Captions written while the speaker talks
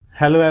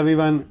Hello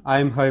everyone,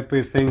 I'm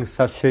Harpreet Singh,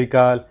 Sat Shri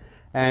Akal,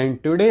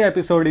 and today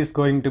episode is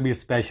going to be a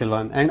special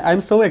one and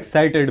I'm so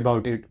excited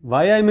about it.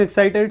 Why I'm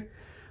excited?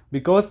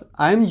 Because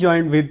I'm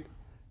joined with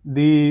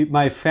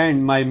my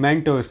friend, my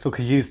mentor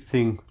Sukhjit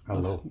Singh.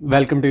 Hello.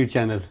 Welcome to your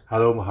channel.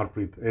 Hello,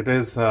 Harpreet. It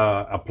is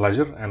a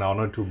pleasure and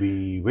honor to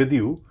be with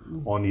you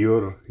on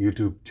your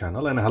YouTube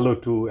channel, and hello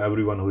to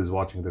everyone who is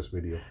watching this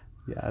video.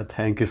 Yeah,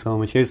 thank you so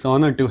much. It's an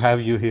honor to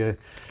have you here.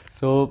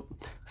 So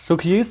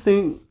Sukhjit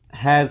Singh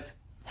has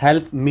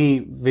helped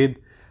me with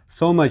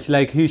so much.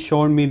 Like he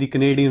showed me the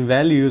Canadian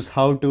values,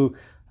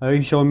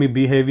 he showed me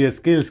behavior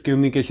skills,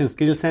 communication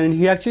skills, and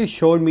he actually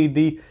showed me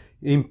the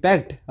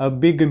impact. A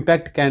big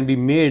impact can be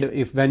made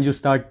if when you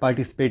start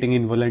participating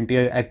in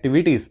volunteer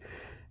activities.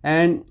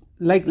 And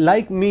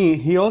like me,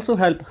 he also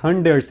helped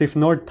hundreds, if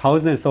not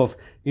thousands, of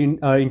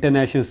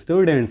international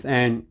students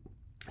and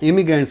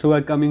immigrants who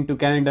are coming to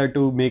Canada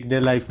to make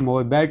their life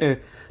more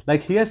better.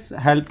 Like he has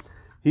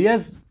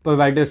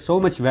provided so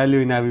much value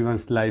in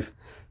everyone's life.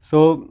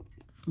 So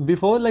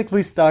before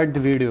we start the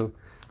video,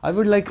 I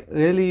would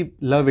really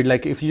love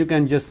it if you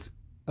can just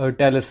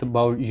tell us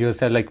about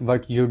yourself,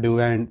 what you do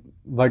and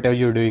what are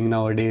you doing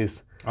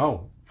nowadays.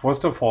 Oh,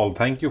 first of all,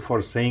 thank you for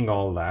saying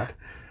all that.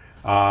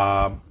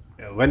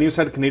 When you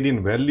said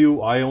Canadian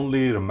value, I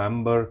only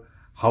remember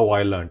how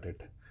I learned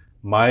it.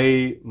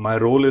 My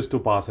role is to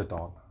pass it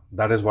on.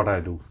 That is what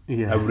I do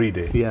every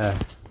day. Yeah.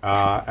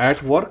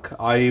 At work,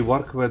 I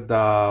work with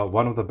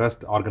one of the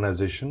best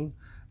organization.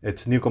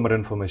 It's Newcomer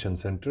Information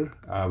Center,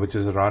 which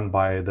is run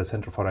by the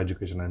Center for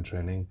Education and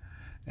Training.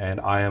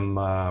 And I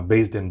am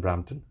based in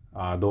Brampton,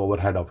 though our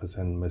head office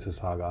in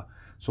Mississauga.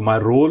 So my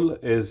role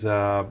is,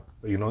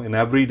 in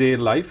everyday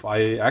life,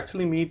 I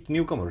actually meet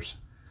newcomers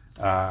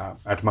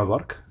at my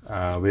work,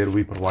 where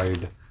we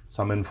provide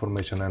some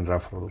information and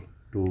referral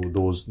to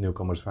those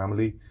newcomers'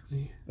 family.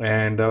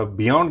 And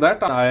beyond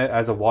that,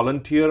 as a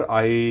volunteer,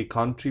 I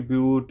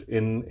contribute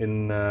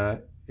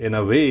in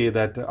a way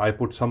that I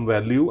put some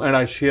value and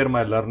I share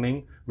my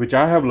learning, which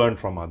I have learned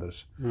from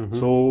others. Mm-hmm.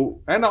 So,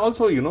 and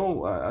also,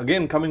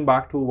 again, coming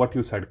back to what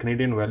you said,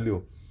 Canadian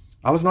value,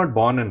 I was not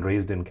born and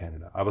raised in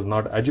Canada. I was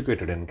not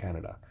educated in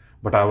Canada,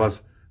 but I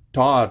was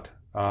taught,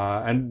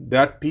 and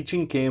that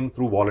teaching came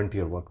through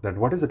volunteer work, that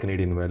what is a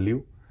Canadian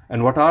value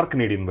and what are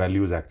Canadian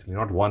values actually,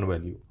 not one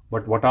value,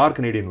 but what are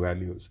Canadian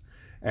values.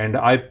 And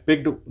I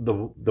picked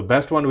the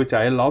best one, which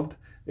I loved.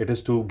 It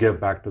is to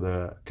give back to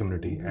the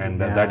community, and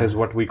that is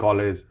what we call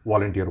as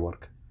volunteer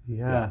work.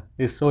 Yeah,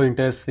 it's so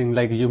interesting.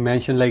 Like you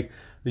mentioned,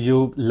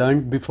 you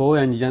learned before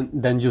and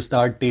then you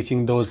start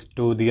teaching those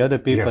to the other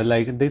people. Yes.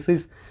 Like this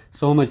is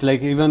so much.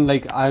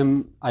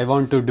 I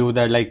want to do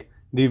that. Like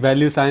the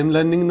values I'm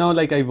learning now,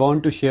 I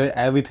want to share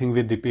everything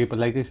with the people.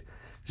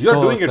 You're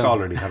doing it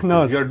already.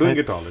 No, you're doing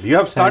it already. You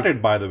have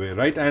started, by the way,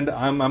 right? And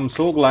I'm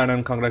so glad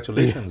and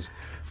congratulations,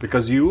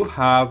 because you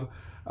have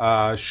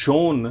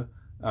shown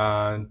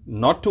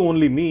not to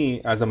only me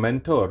as a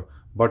mentor,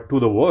 but to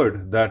the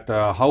world that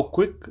how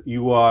quick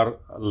you are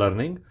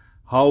learning,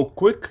 how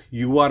quick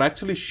you are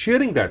actually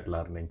sharing that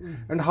learning,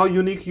 and how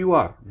unique you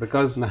are.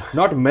 Because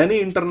not many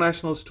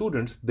international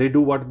students, they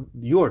do what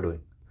you are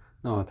doing.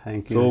 No,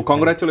 thank you. So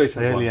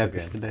congratulations really once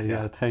appreciate again. that.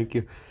 Yeah, thank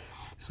you.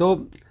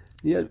 So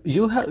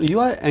you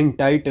are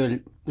entitled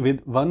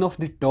with one of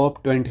the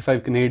top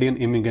 25 Canadian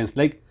immigrants.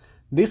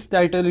 This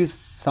title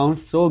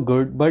sounds so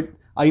good, but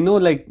I know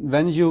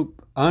when you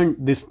earn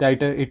this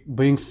title, it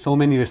brings so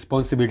many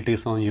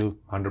responsibilities on you.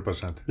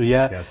 100%.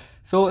 Yeah. Yes.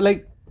 So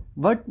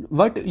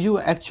what you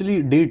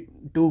actually did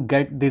to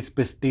get this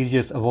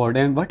prestigious award,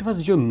 and what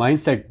was your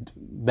mindset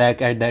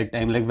back at that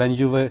time, when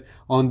you were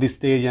on the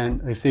stage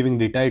and receiving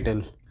the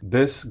title?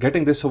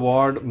 Getting this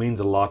award means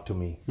a lot to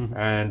me. Mm-hmm.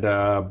 And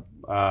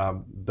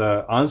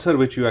the answer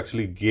which you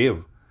actually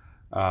gave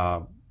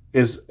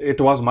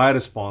it was my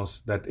response,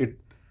 that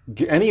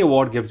any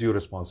award gives you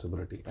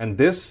responsibility. And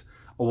this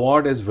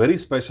award is very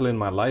special in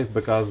my life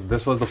because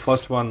this was the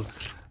first one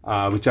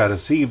which I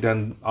received.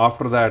 And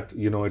after that,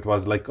 it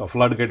was like a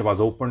floodgate was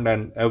opened,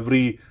 and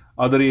every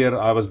other year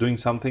I was doing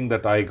something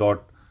that I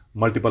got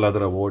multiple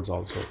other awards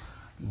also.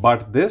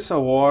 But this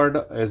award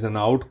is an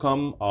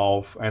outcome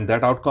of, and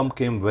that outcome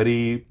came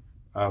in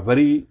a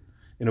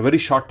very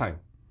short time.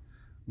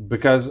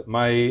 Because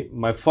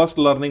my first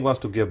learning was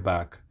to give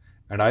back,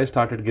 and I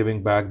started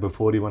giving back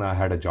before even I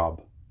had a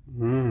job,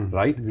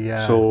 right? Yeah.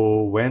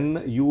 So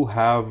when you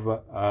have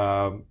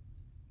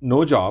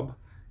no job,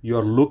 you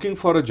are looking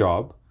for a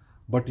job,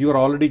 but you are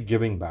already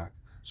giving back.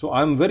 So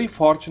I'm very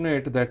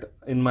fortunate that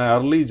in my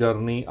early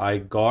journey, I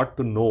got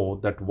to know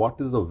that what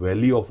is the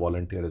value of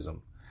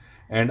volunteerism,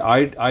 and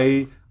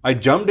I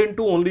jumped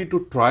into only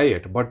to try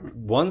it. But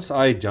once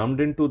I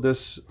jumped into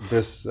this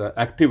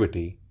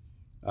activity,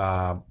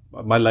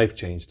 my life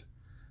changed.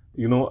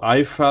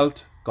 I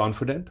felt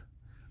confident.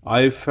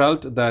 I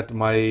felt that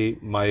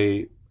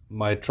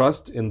my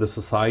trust in the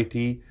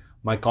society,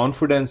 my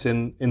confidence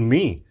in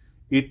me,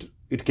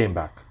 it came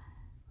back.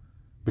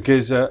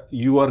 Because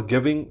you are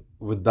giving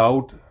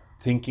without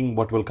thinking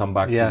what will come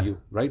back to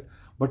you, right?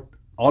 But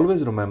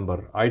always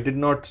remember,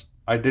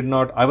 I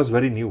I was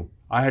very new.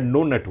 I had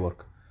no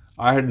network.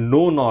 I had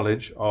no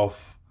knowledge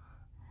of,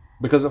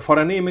 because for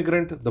any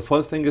immigrant, the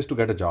first thing is to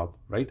get a job,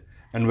 right?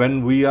 And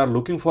when we are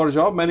looking for a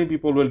job, many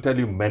people will tell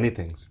you many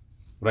things,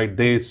 right?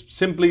 They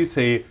simply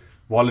say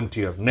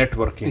volunteer,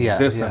 networking,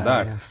 this and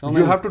that. Yeah. So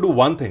you have to do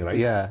one thing, right?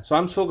 Yeah. So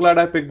I'm so glad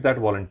I picked that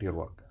volunteer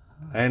work,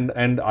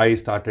 and I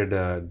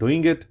started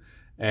doing it,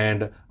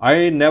 and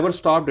I never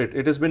stopped it.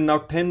 It has been now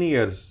 10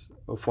 years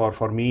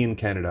for me in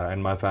Canada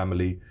and my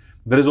family.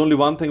 There is only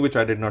one thing which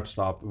I did not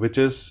stop, which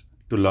is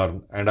to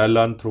learn, and I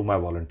learned through my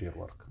volunteer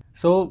work.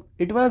 So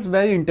it was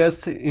very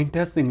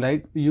interesting.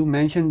 Like you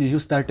mentioned, you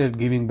started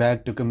giving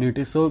back to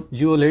community. So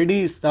you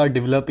already start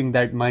developing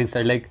that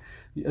mindset. Like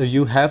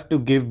you have to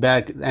give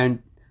back, and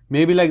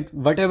maybe like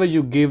whatever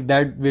you give,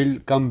 that will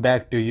come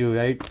back to you,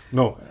 right?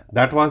 No,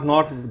 that was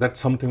not that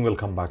something will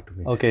come back to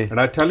me. Okay. And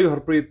I tell you,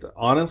 Harpreet,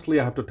 honestly,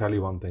 I have to tell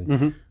you one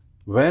thing.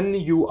 When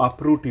you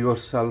uproot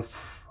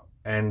yourself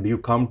and you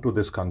come to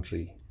this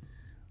country,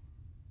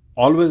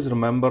 always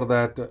remember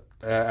that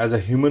as a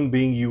human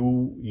being,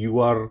 you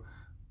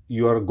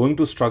are going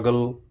to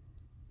struggle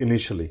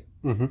initially,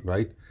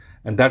 right?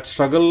 And that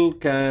struggle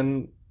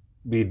can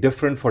be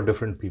different for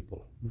different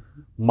people.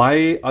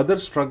 My other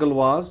struggle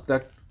was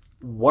that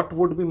what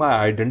would be my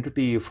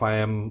identity if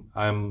I'm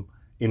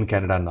in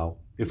Canada now?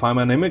 If I'm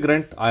an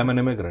immigrant, I'm an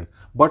immigrant.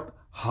 But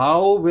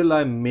how will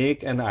I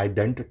make an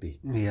identity?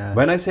 Yeah.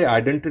 When I say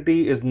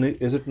identity,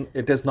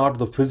 it is not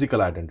the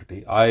physical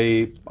identity.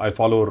 I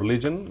follow a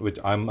religion, which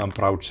I'm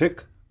proud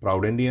Sikh,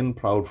 proud Indian,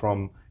 proud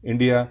from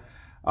India,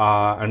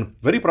 and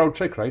very proud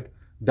Sikh, right?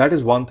 That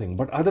is one thing.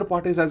 But other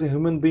part is, as a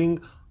human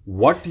being,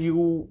 what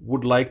you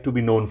would like to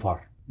be known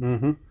for.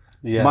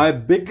 Yeah. My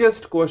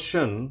biggest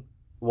question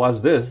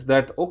was this,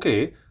 that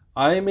okay,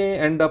 I may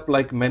end up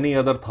like many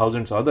other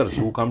thousands others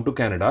who come to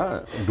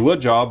Canada, do a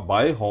job,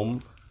 buy a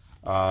home,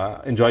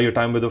 enjoy your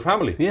time with your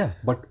family. Yeah.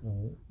 But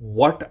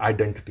what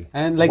identity?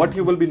 And like what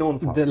you will be known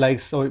for?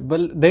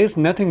 But there is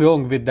nothing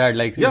wrong with that.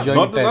 Like Yeah,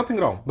 enjoying time. nothing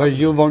wrong. But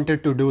you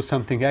wanted to do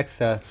something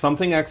extra.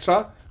 Something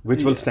extra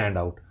which will stand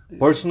out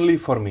personally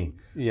for me.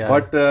 Yeah.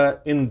 But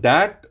in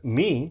that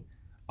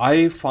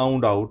I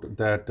found out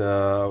that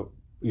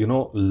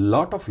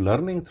lot of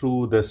learning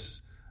through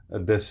this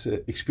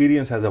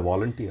experience as a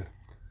volunteer,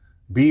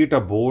 be it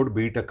a board,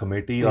 be it a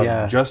committee,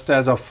 or just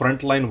as a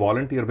frontline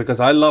volunteer,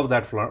 because I love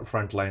that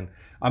frontline.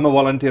 I'm a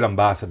volunteer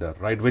ambassador,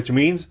 right? Which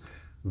means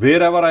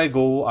wherever I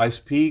go, I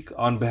speak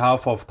on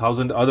behalf of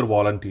 1,000 other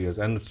volunteers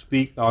and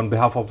speak on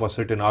behalf of a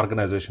certain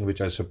organization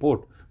which I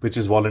support, which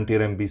is Volunteer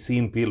MBC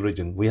in Peel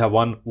region. We have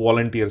one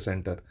volunteer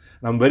center.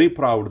 And I'm very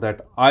proud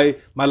that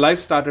my life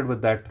started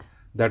with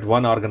that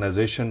one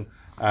organization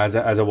as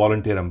a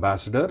volunteer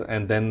ambassador,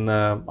 and then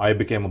I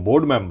became a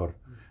board member.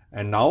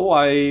 And now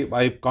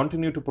I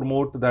continue to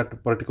promote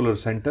that particular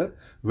center,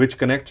 which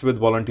connects with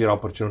volunteer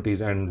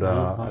opportunities and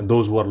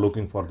those who are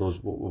looking for those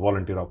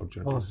volunteer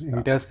opportunities.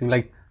 Interesting.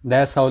 Like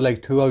that's how,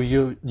 like throughout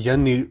your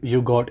journey,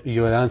 you got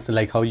your answer.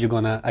 Like how you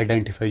gonna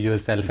identify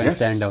yourself and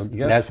stand out.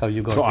 Yes. That's how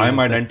you got. So I'm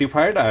answer.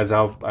 identified as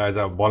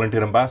a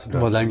volunteer ambassador.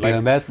 Volunteer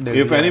ambassador.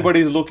 If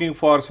anybody is looking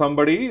for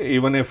somebody,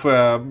 even if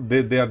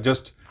they are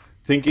just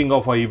thinking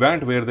of an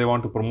event where they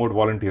want to promote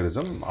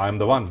volunteerism, I'm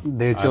the one.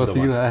 They chose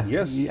you.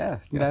 Yes. Yeah,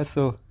 that's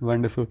so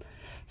wonderful.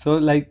 So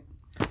like,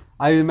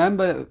 I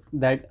remember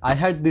that I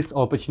had this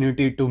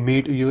opportunity to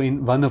meet you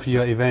in one of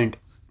your event,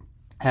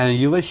 and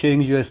you were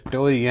sharing your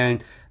story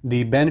and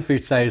the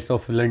benefit sides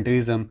of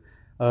volunteerism.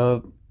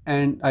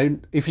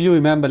 And if you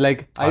remember,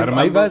 like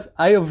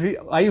I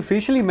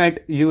officially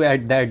met you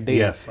at that day.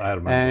 Yes, I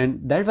remember. And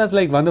that was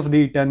like one of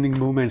the turning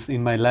moments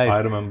in my life.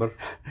 I remember.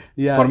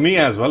 Yeah. For me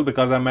as well,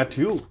 because I met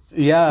you.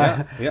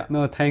 Yeah. Yeah.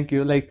 No, thank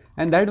you. Like,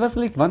 and that was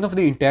like one of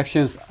the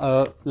interactions.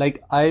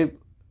 Like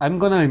I'm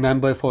gonna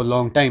remember for a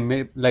long time.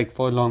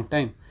 For a long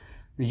time.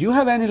 You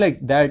have any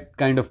like that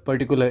kind of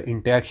particular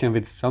interaction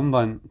with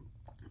someone,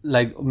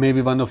 like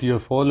maybe one of your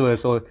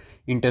followers or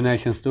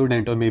international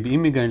student or maybe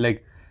immigrant,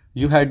 like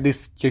you had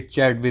this chit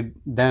chat with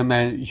them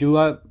and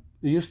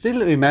you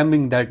still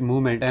remembering that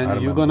moment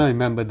and you're gonna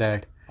remember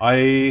that.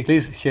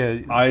 Please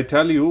share. I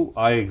tell you,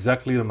 I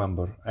exactly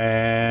remember.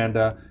 And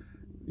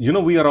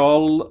we are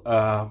all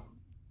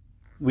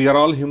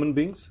human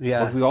beings,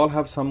 but we all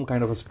have some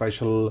kind of a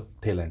special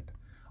talent.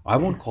 I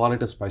won't call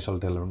it a special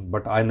talent,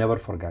 but I never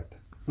forget.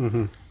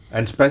 And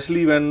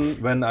especially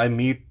when I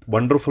meet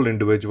wonderful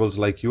individuals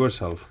like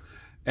yourself.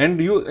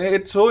 And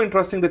it's so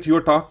interesting that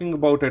you're talking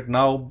about it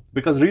now,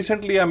 because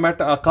recently I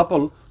met a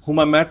couple whom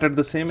I met at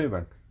the same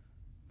event.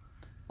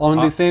 On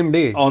the same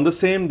day? On the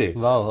same day.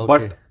 Wow, okay.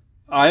 But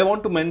I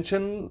want to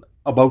mention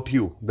about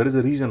you. There is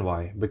a reason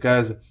why.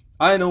 Because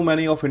I know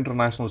many of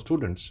international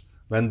students,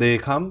 when they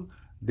come,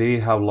 they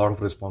have a lot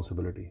of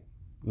responsibility.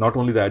 Not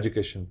only the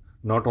education,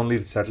 not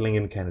only settling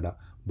in Canada,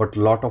 but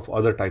a lot of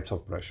other types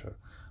of pressure.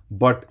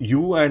 But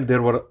you and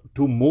there were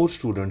two more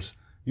students,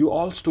 you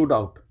all stood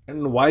out.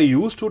 And why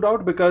you stood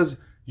out? Because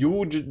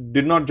you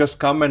did not just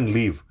come and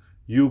leave.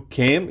 You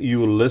came,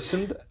 you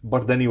listened,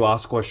 but then you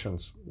asked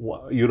questions.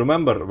 You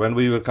remember when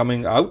we were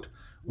coming out,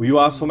 You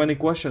ask so many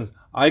questions.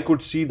 I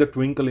could see the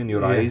twinkle in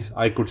your eyes.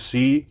 I could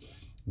see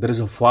there is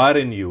a fire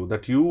in you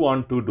that you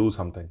want to do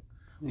something.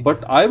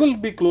 But I will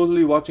be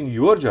closely watching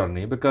your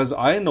journey because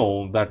I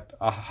know that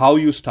how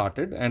you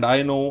started, and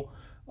I know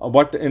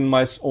what in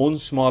my own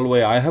small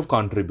way I have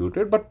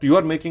contributed, but you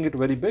are making it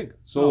very big.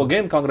 So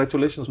again,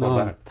 congratulations for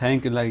that.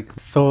 Thank you. Like,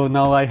 so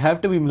now I have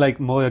to be like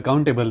more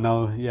accountable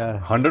now. Yeah.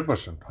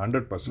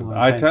 100%.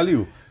 I tell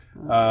you,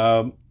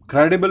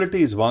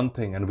 credibility is one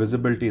thing and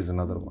visibility is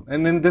another one.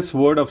 And in this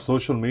world of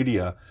social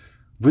media,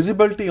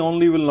 visibility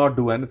only will not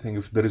do anything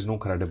if there is no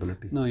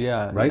credibility. No,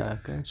 yeah. Right? Yeah,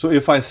 okay. So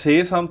if I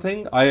say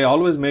something, I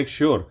always make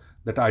sure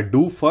that I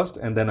do first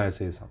and then I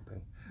say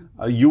something.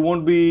 You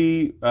won't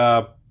be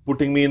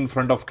putting me in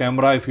front of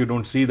camera if you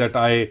don't see that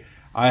I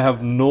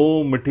have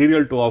no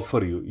material to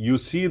offer you. You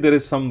see there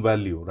is some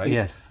value, right?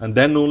 Yes. And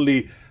then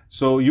only,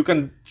 so you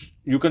can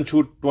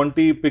shoot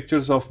 20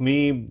 pictures of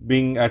me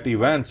being at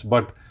events,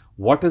 but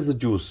what is the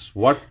juice?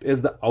 What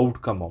is the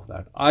outcome of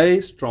that? I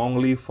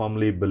strongly,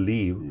 firmly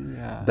believe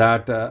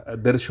that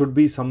there should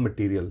be some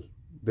material.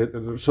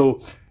 So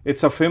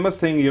it's a famous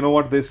thing, you know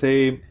what they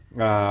say,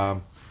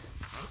 I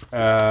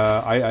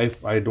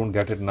don't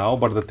get it now,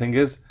 but the thing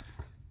is,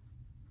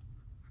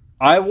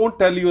 I won't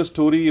tell you a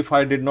story if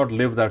I did not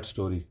live that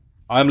story.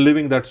 I'm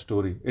living that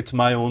story. It's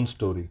my own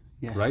story,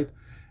 right?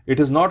 It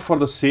is not for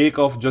the sake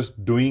of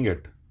just doing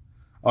it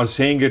or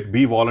saying it,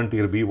 be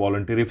volunteer,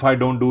 if I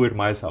don't do it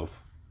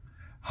myself.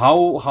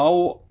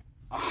 How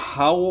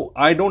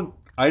I don't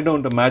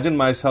imagine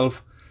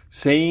myself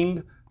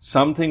saying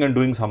something and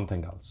doing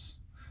something else.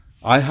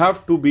 I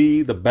have to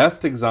be the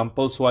best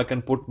example so I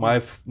can put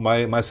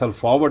myself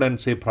forward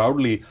and say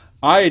proudly,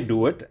 I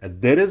do it,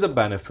 there is a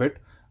benefit.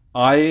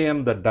 I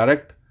am the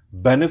direct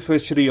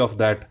beneficiary of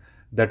that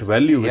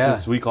value, which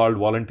is we call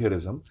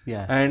volunteerism.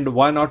 Yeah. And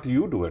why not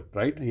you do it,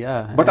 right?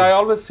 Yeah. But I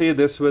always say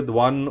this with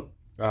one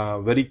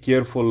very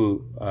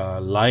careful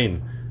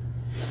line.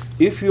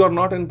 If you are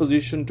not in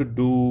position to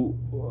do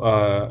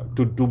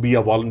to be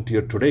a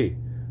volunteer today,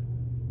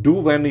 do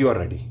when you are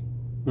ready.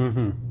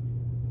 Mm-hmm.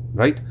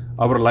 Right?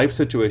 Our life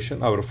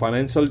situation, our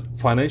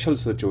financial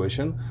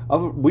situation,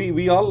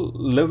 we all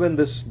live in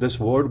this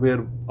world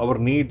where our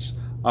needs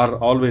are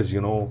always,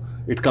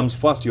 it comes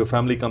first, your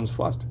family comes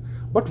first.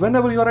 But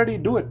whenever you're ready,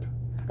 do it.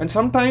 And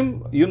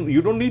sometime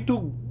you don't need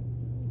to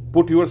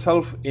put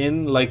yourself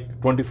in like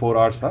 24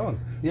 hours 7.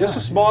 Just a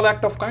small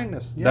act of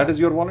kindness. That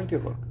is your volunteer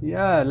work.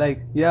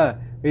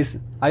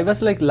 I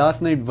was like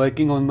last night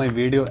working on my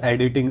video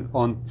editing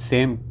on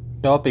same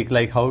topic,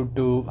 like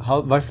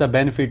what's the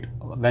benefit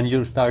when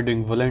you start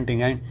doing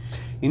volunteering. And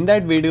in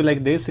that video,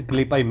 like there's a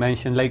clip I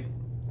mentioned, like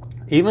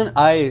even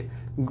I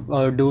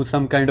do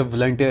some kind of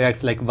volunteer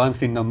acts like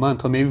once in a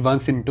month or maybe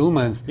once in 2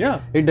 months.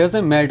 It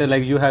doesn't matter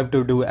like you have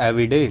to do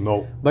every day.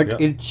 No. But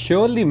it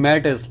surely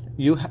matters.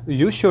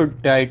 You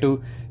should try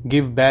to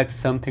give back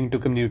something to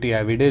community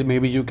every day.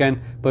 Maybe you can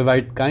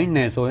provide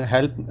kindness or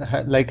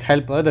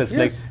help others.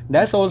 Like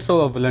that's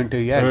also a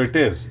volunteer act. No,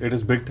 it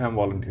is big time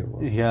volunteer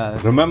work.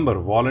 Yeah. Remember,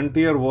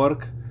 volunteer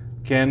work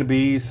can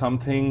be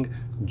something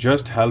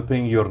just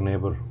helping your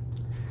neighbor,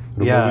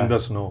 removing the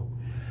snow.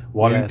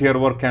 Volunteer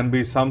work can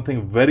be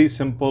something very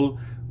simple,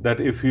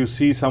 that if you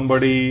see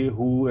somebody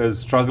who is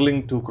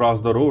struggling to cross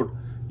the road,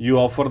 you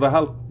offer the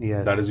help.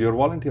 That is your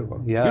volunteer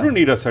work. You don't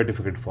need a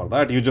certificate for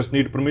that. You just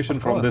need permission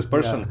from this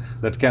person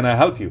that can I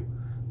help you.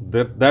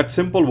 That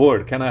simple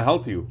word, can I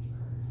help you,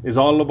 is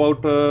all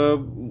about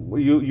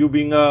you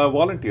being a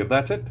volunteer.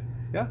 That's it.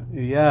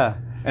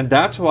 And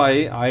that's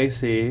why I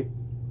say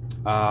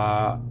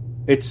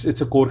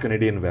it's a core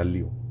Canadian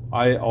value.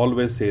 I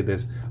always say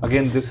this.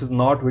 Again, this is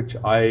not which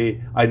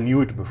I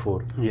knew it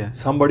before.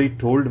 Somebody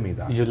told me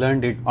that. You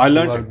learned it. I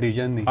learned it. The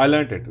journey. I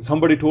learned it.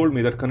 Somebody told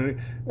me that,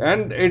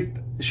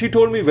 and she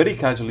told me very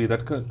casually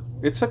that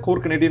it's a core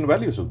Canadian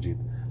value, Sukhjit.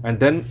 And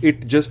then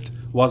it just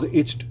was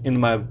itched in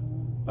my.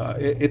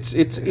 It's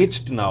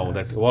itched now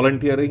that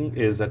volunteering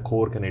is a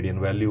core Canadian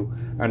value,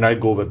 and I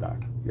go with that.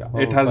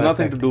 It has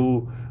nothing to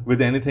do with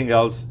anything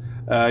else.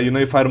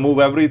 If I remove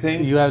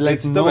everything, you have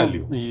it's the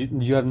value.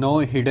 You have no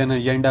hidden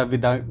agenda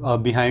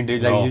behind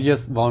it. Like you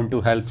just want to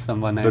help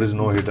someone. There is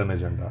no hidden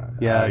agenda.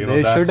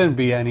 There shouldn't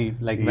be any.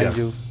 Like when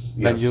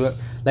you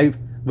like,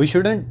 we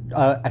shouldn't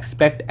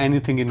expect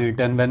anything in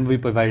return when we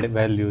provide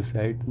values,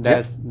 right?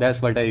 That's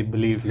what I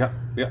believe.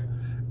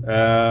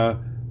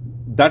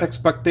 That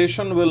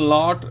expectation will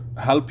not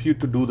help you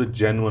to do the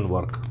genuine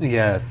work.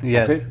 Yes.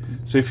 Okay?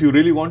 So if you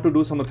really want to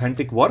do some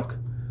authentic work,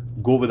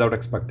 go without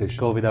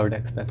expectation.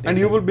 And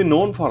you will be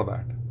known for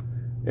that.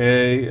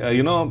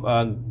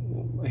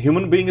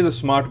 Human being is a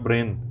smart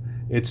brain.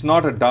 It's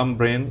not a dumb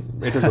brain.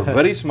 It is a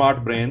very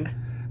smart brain.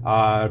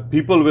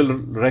 People will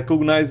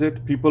recognize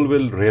it. People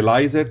will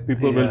realize it.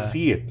 People will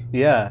see it.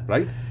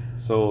 Right?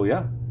 So,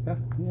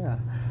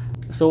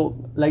 So,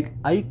 like,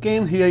 I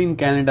came here in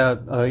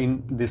Canada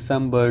in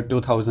December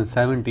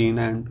 2017,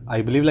 and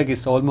I believe like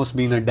it's almost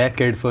been a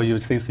decade for you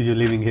since you're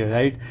living here,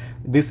 right?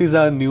 This is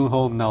our new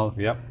home now.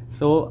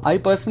 So, I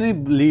personally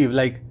believe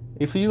like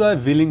if you are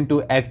willing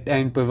to act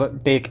and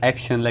take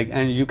action, like,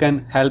 and you can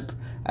help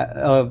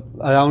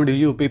around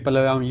you, people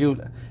around you,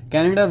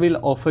 Canada will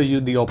offer you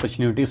the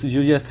opportunities.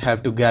 You just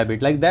have to grab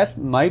it. Like, that's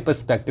my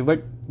perspective.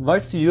 But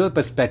what's your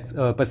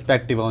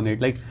perspective on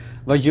it? Like,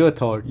 what's your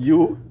thought?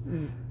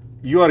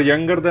 You are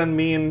younger than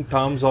me in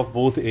terms of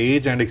both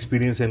age and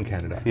experience in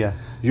Canada. Yeah.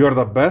 You are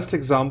the best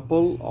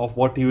example of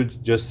what you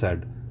just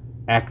said.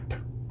 Act.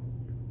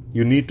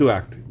 You need to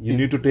act. You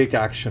need to take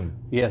action.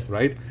 Yes.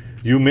 Right?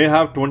 You may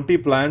have 20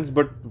 plans,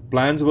 but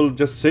plans will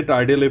just sit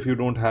idle if you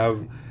don't have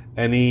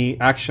any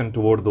action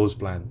toward those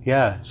plans.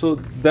 Yeah. So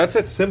that's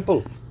it,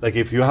 simple. Like,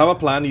 if you have a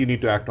plan, you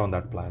need to act on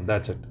that plan.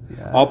 That's it.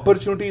 Yeah.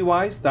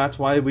 Opportunity-wise, that's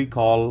why we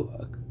call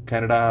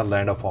Canada a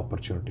land of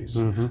opportunities.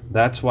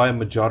 That's why a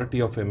majority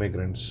of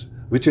immigrants,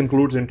 which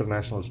includes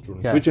international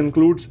students, which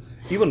includes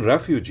even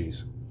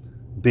refugees,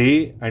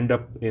 they end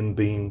up in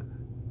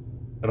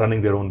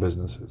running their own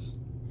businesses.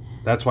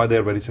 That's why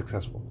they're very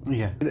successful.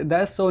 Yeah,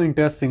 that's so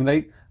interesting.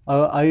 Like,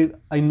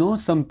 I know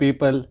some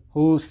people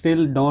who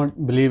still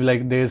don't believe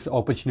like there's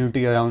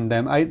opportunity around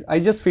them. I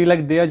just feel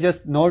like they are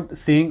just not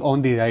seeing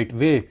on the right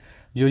way.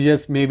 You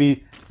just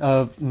maybe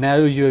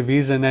narrow your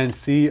vision and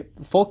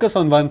focus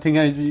on one thing,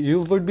 and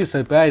you would be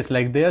surprised.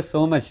 Like, there are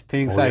so much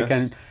things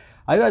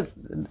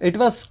it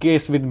was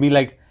case with me.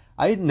 Like,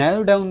 I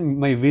narrowed down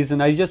my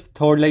vision. I just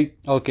thought like,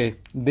 okay,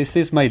 this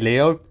is my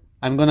layout.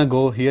 I'm gonna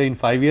go here in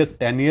 5 years,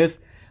 10 years.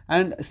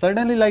 And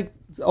suddenly, like,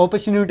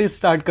 opportunities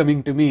start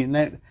coming to me.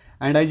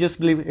 And I just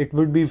believe it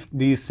would be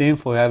the same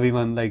for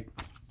everyone. Like,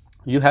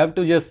 you have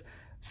to just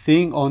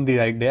seeing on the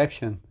right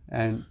direction.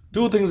 And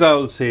two things I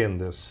will say in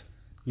this.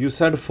 You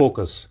said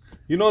focus.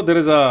 You know, there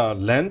is a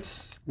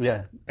lens.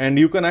 Yeah. And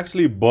you can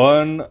actually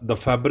burn the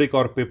fabric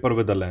or paper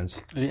with the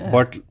lens. Yeah.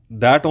 But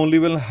that only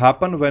will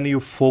happen when you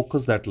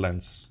focus that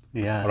lens.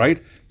 Yeah.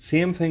 Right?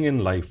 Same thing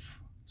in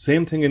life.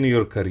 Same thing in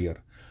your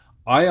career.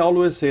 I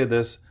always say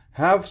this.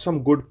 Have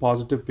some good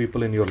positive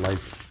people in your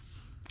life.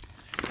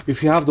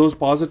 If you have those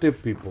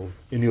positive people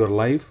in your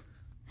life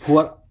who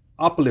are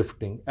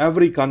uplifting,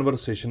 every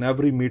conversation,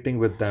 every meeting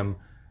with them,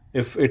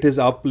 if it is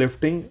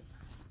uplifting,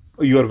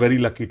 you are very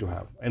lucky to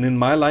have. And in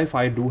my life,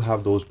 I do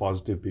have those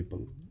positive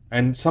people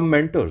and some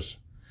mentors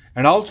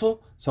and also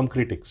some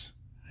critics.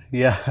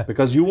 Yeah.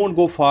 Because you won't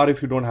go far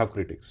if you don't have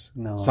critics.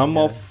 No, some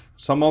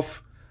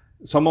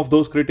of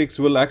those critics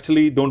will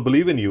actually don't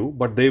believe in you,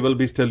 but they will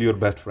be still your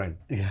best friend,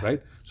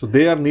 right? So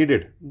they are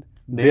needed.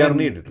 They are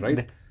needed,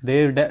 right?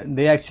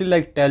 They actually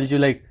like tell you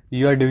like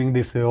you are doing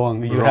this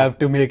wrong. You have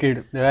to make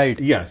it right.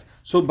 Yes.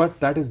 So, but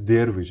that is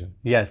their vision.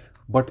 Yes.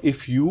 But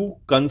if you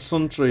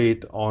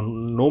concentrate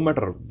on, no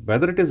matter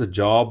whether it is a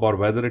job or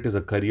whether it is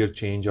a career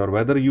change or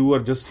whether you are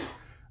just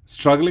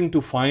struggling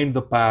to find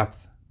the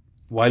path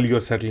while you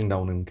are settling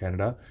down in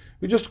Canada,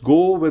 you just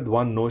go with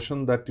one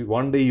notion that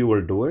one day you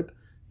will do it.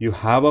 You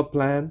have a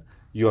plan,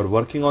 you are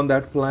working on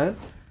that plan,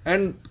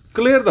 and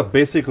clear the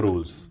basic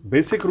rules.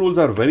 Basic rules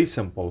are very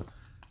simple.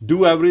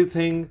 Do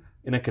everything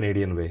in a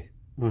Canadian way.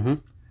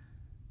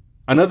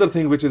 Another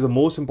thing, which is the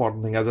most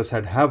important thing, as I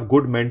said, have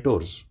good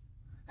mentors.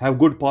 Have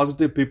good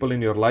positive people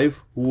in your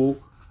life who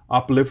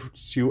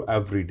uplifts you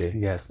every day.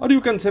 Yes. Or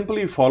you can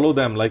simply follow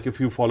them. Like, if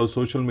you follow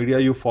social media,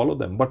 you follow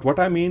them. But what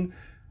I mean,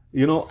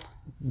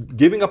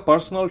 giving a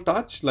personal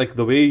touch, like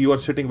the way you are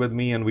sitting with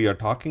me and we are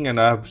talking, and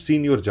I have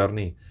seen your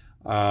journey.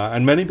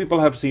 And many people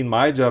have seen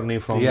my journey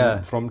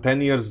from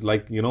 10 years,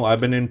 like,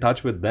 I've been in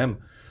touch with them.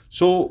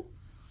 So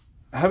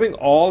having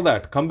all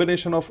that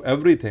combination of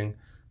everything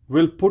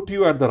will put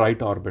you at the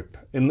right orbit,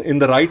 in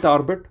the right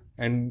orbit,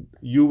 and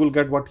you will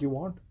get what you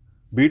want.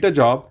 Be it a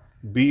job,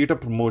 be it a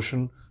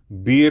promotion,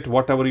 be it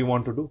whatever you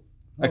want to do,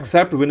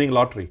 except winning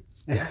lottery.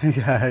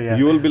 Yeah.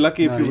 You will be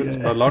lucky if you win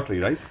the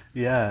lottery, right?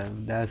 Yeah,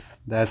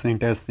 that's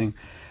interesting.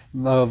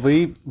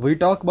 We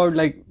talk about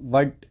like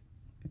what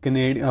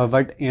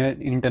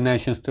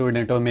international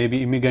student or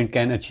maybe immigrant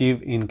can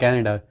achieve in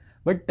Canada.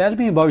 But tell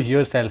me about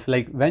yourself.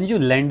 Like, when you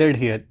landed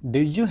here,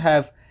 did you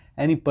have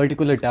any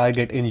particular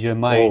target in your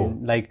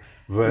mind? Like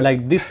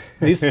this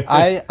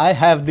I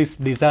have this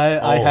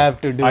desire, I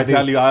have to do this. I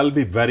tell you, I'll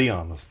be very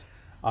honest.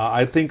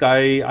 I think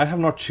I have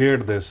not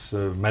shared this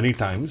many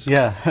times.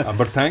 Yeah.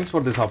 But thanks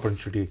for this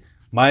opportunity.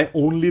 My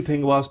only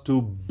thing was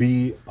to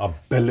be a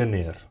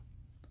billionaire.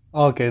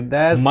 Okay,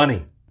 that's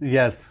money.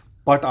 Yes.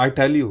 But I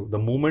tell you, the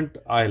moment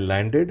I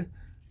landed,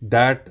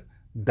 that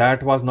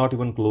was not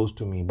even close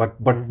to me. But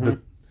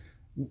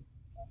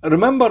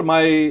remember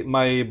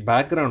my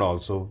background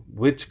also,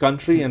 which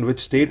country and which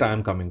state I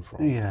am coming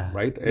from. Yeah.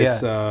 Right?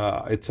 It's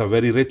a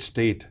very rich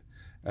state,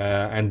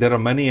 and there are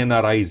many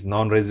NRIs,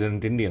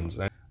 non-resident Indians.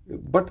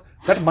 But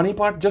that money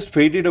part just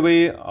faded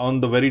away on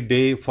the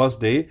very first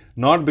day,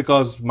 not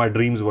because my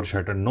dreams were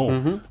shattered,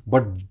 no.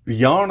 But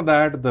beyond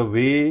that, the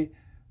way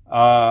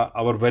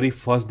our very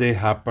first day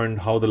happened,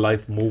 how the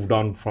life moved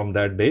on from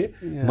that day,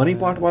 money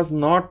part was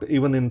not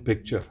even in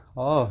picture.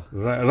 Oh.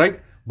 Right?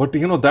 But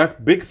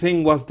that big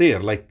thing was there,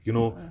 like,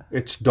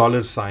 it's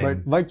dollar sign.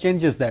 But what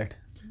changes that?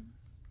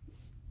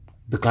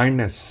 The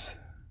kindness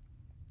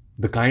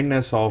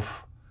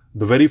of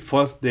The very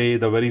first day,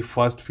 the very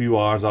first few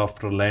hours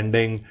after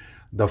landing,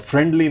 the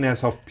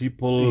friendliness of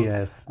people,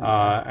 Yes.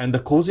 and the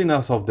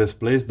coziness of this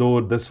place, though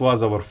this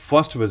was our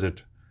first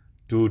visit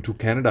to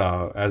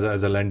Canada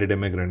as a landed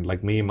immigrant,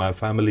 like me, my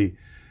family,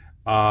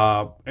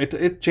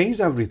 it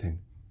changed everything.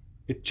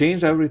 It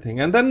changed everything.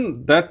 And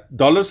then that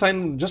dollar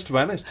sign just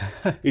vanished.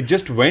 It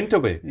just went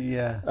away.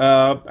 Yeah.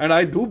 And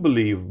I do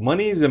believe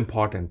money is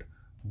important,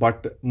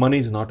 but money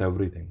is not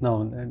everything. No,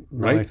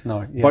 Right? it's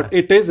not. Yeah. But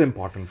it is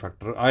important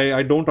factor.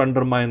 I don't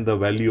undermine the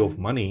value of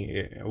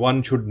money.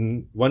 One should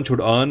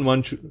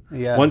earn.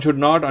 Yeah. One should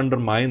not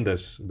undermine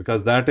this,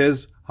 because that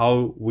is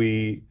how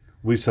we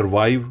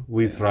survive.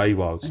 We thrive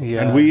also,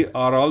 Yeah. and we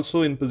are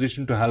also in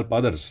position to help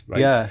others.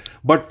 Right? Yeah.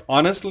 But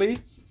honestly,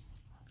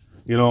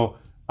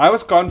 I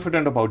was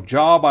confident about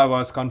job. I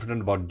was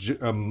confident about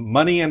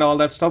money and all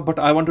that stuff. But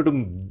I wanted to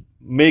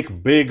make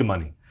big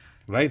money.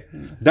 Right,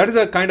 that is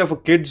a kind of a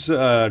kid's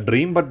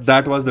dream, but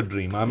that was the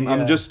dream.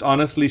 I'm just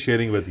honestly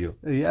sharing with you.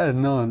 Yeah,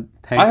 no,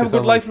 thank I you have a so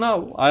good life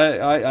now.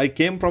 I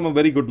came from a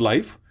very good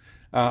life.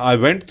 I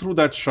went through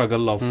that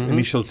struggle of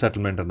initial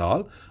settlement and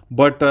all,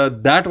 but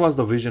that was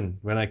the vision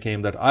when I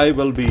came, that I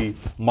will be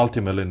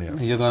multimillionaire.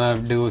 You're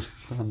gonna do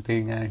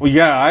something. And Well,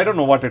 yeah, I don't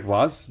know what it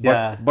was, but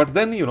Yeah. but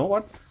then you know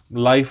what,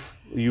 life,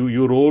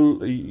 you roll,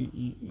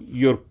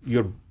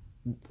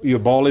 your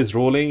ball is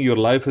rolling, your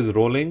life is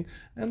rolling,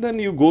 and then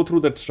you go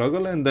through that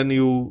struggle, and then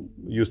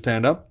you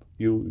stand up,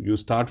 you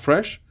start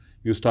fresh,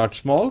 you start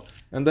small,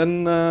 and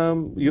then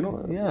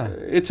Yeah.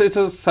 it's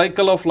a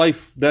cycle of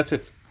life. That's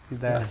it.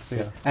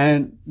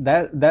 And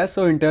that's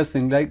so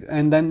interesting. Like,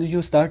 and then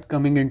you start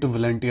coming into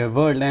volunteer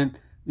world, and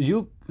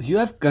you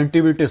have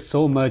contributed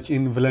so much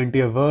in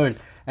volunteer world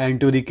and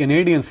to the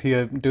Canadians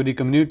here, to the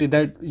community,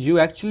 that you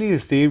actually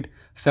received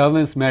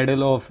Servants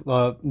Medal of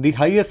the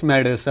highest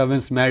medal,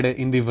 Servants Medal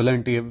in the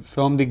volunteer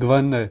from the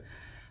governor.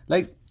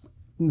 Like,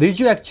 did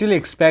you actually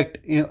expect,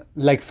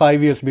 like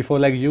 5 years before,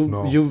 like you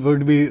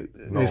would be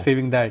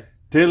receiving that?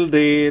 Till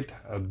date,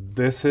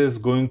 this is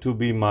going to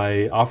be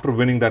my, after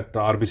winning that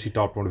RBC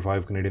Top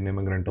 25 Canadian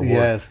Immigrant Award.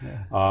 Yes.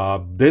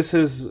 This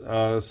is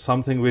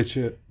something which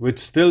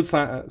still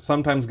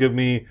sometimes give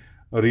me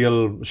a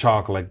real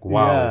shock. Like,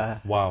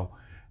 wow.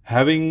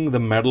 Having the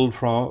medal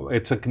from,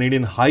 it's a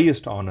Canadian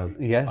highest honor.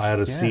 Yes, I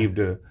received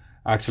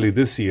actually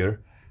this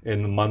year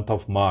in the month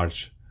of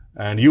March.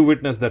 And you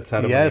witnessed that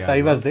ceremony. Yes, as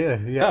I well. was there.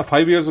 Yeah,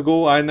 5 years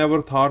ago, I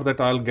never thought that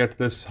I'll get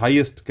this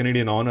highest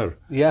Canadian honor.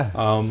 Yeah.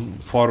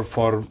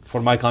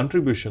 For my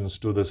contributions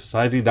to the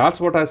society. That's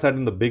what I said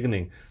in the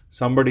beginning.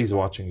 Somebody's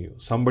watching you.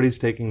 Somebody's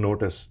taking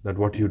notice that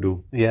what you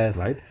do. Yes.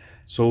 Right.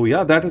 So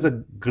yeah, that is a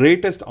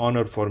greatest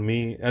honor for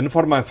me and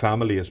for my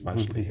family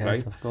especially. Yes,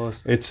 right. of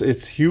course.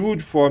 It's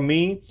huge for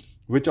me,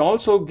 which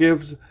also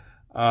gives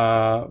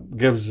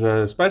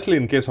especially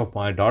in case of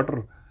my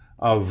daughter,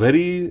 a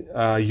very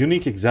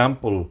unique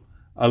example,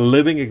 a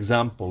living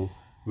example,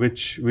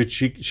 which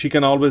she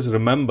can always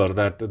remember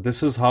that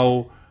this is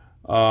how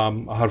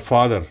her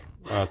father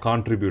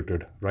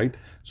contributed, right?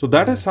 So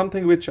that is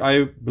something which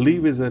I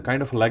believe is a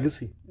kind of a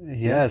legacy.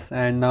 Yes,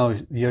 and now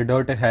your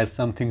daughter has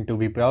something to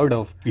be proud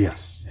of.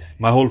 Yes,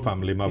 my whole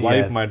family, my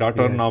wife, Yes, my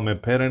daughter, yes. now my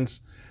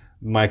parents,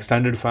 my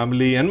extended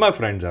family, and my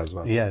friends as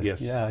well.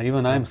 Yes. Yeah,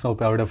 even I'm so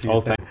proud of you.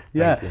 Oh, sir.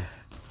 thank you.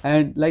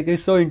 And like,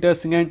 it's so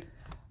interesting. And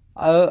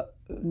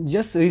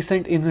just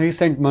in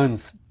recent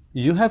months,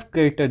 you have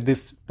created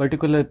this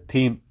particular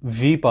theme,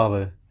 V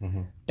Power.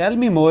 Mm-hmm. Tell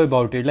me more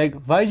about it. Like,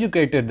 why you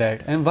created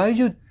that, and why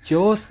you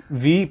chose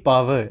V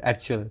Power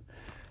actually?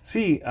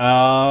 See,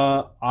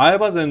 I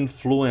was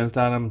influenced,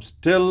 and I'm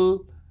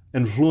still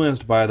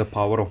influenced by the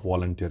power of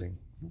volunteering,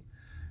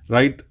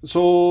 right?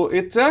 So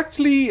it's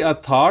actually a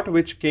thought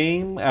which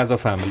came as a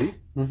family,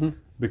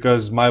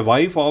 because my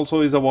wife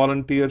also is a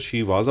volunteer.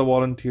 She was a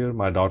volunteer.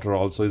 My daughter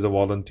also is a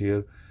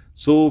volunteer.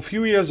 So a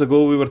few years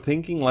ago, we were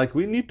thinking like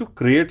we need to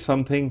create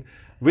something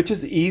which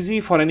is easy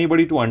for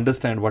anybody to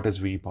understand what is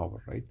V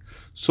Power, right?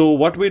 So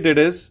what we did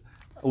is,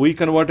 we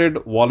converted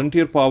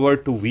volunteer power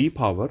to V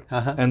Power,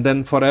 and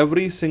then for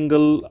every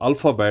single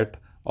alphabet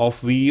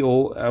of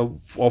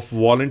of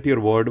volunteer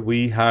word,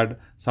 we had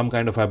some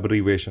kind of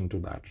abbreviation to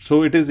that.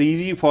 So it is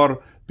easy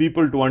for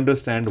people to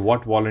understand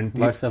what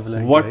volunteer, What's a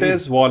volunteer what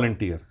is. is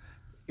volunteer.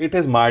 It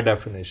is my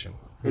definition.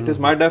 It is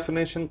my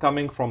definition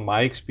coming from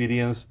my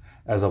experience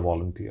as a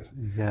volunteer.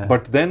 Yeah.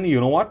 But then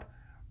you know what?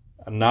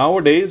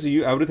 Nowadays,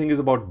 everything is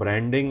about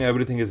branding.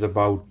 Everything is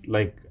about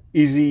like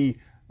easy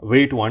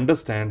way to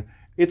understand.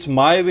 It's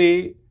my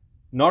way,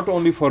 not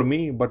only for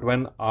me, but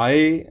when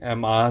I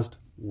am asked,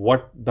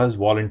 what does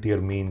volunteer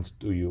means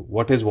to you?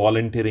 What is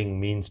volunteering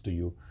means to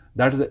you?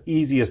 That is the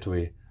easiest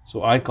way.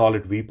 So I call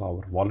it V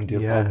Power, volunteer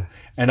power.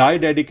 And I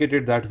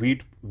dedicated that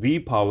V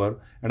Power,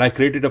 and I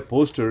created a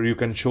poster. You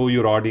can show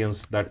your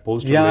audience that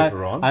poster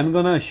later on. I'm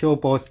gonna show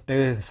post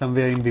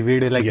somewhere in the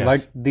video, like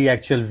what the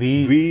actual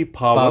V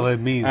Power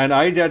means. And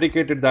I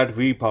dedicated that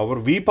V Power.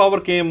 V Power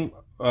came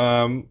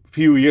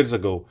few years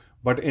ago,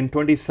 but in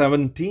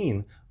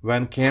 2017,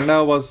 when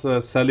Canada was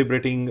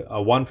celebrating a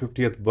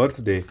 150th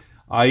birthday,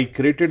 I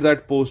created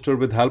that poster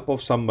with help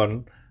of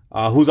someone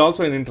who's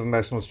also an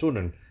international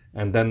student.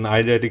 And then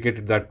I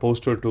dedicated that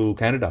poster to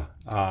Canada,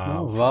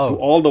 wow. to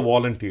all the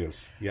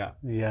volunteers. Yeah.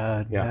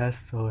 Yeah, Yeah.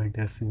 that's so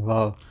interesting.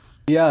 Wow.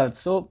 Yeah,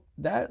 so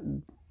that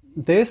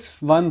there's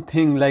one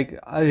thing like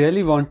I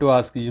really want to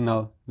ask you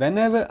now.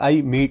 Whenever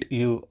I meet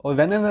you or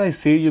whenever I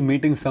see you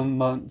meeting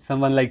someone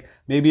like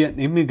maybe an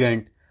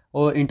immigrant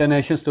or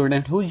international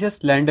student who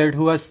just landed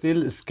who are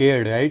still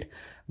scared, right?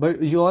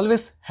 But you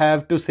always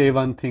have to say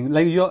one thing.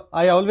 Like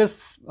I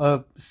always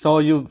saw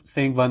you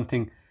saying one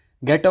thing.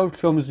 Get out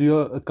from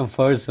your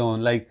comfort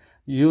zone. Like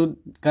you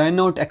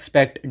cannot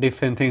expect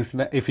different things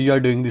if you are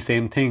doing the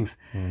same things.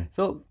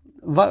 So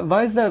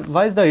why is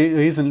the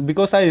reason?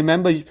 Because I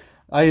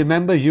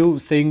remember you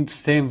saying the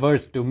same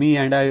words to me,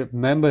 and I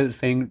remember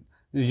saying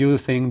you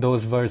saying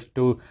those words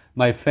to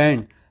my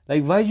friend.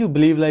 Like why you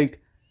believe like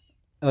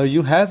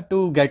you have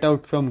to get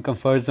out from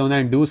comfort zone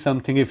and do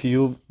something if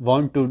you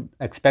want to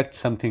expect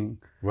something.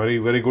 Very,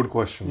 very good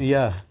question.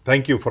 Yeah.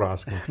 Thank you for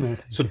asking.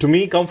 So to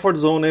me, comfort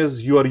zone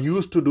is you are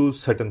used to do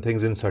certain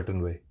things in certain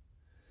way.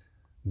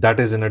 That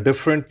is in a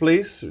different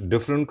place,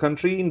 different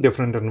country, in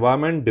different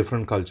environment,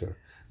 different culture.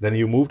 Then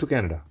you move to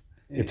Canada.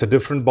 It's a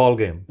different ball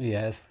game.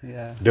 Yes.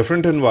 Yeah.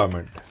 Different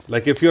environment.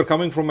 Like if you're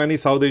coming from any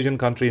South Asian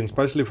country, and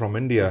especially from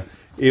India,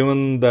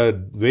 even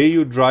the way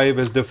you drive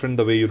is different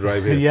the way you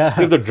drive here.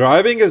 Yeah. If the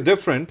driving is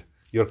different,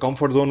 your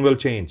comfort zone will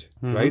change,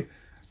 right?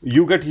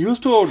 You get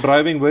used to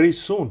driving very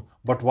soon,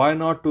 but why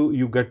not to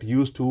you get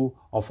used to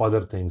of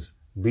other things?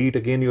 Be it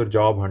again your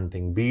job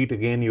hunting, be it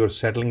again you're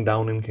settling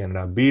down in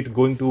Canada, be it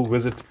going to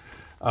visit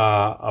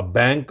a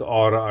bank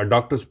or a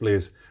doctor's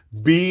place,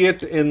 be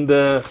it in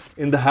the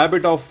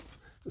habit of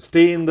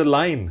stay in the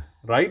line,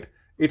 right?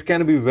 It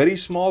can be very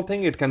small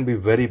thing, it can be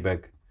very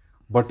big.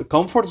 But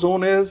comfort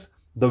zone is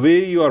the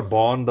way you are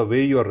born, the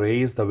way you are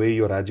raised, the way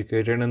you are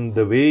educated, and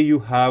the way you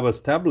have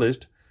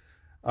established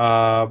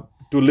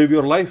to live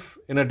your life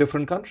in a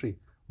different country.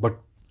 But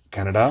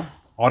Canada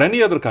or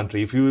any other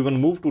country, if you even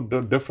move to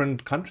a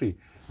different country,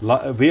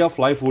 way of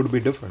life would be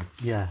different.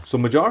 Yeah. So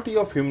majority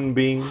of human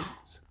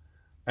beings,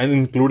 and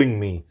including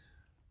me,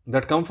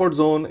 that comfort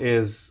zone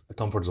is a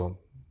comfort zone.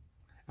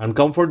 And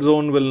comfort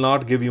zone will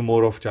not give you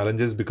more of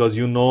challenges because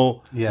you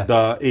know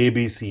the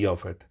ABC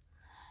of it.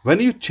 When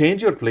you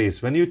change your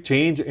place, when you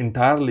change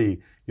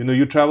entirely,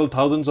 you travel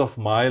thousands of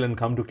miles and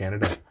come to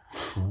Canada,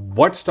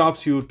 what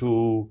stops you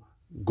to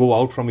go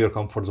out from your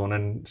comfort zone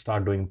and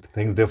start doing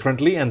things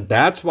differently? And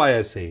that's why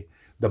I say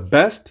the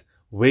best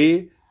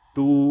way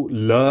to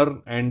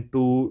learn and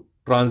to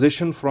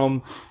transition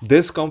from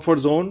this comfort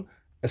zone,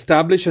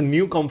 establish a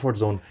new comfort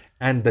zone,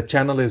 and the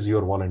channel is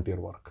your volunteer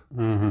work.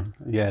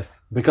 Yes.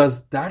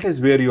 Because that is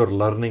where your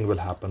learning will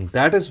happen.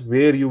 That is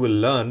where you will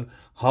learn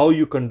how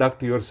you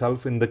conduct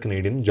yourself in the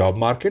Canadian job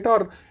market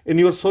or in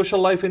your social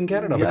life in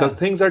Canada, because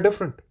things are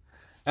different.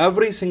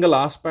 Every single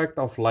aspect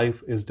of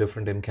life is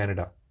different in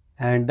Canada.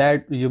 And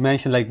that you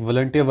mentioned, like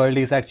volunteer world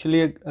is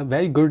actually a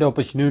very good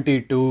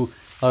opportunity to,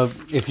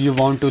 if you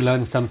want to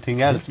learn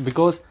something else,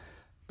 because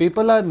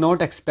people are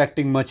not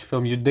expecting much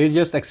from you. They're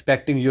just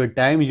expecting your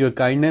time, your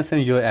kindness,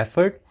 and your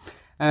effort.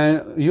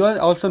 And you are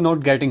also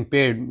not getting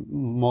paid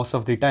most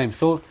of the time.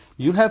 So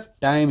you have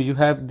time, you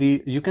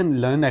can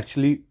learn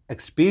actually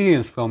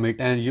experience from it,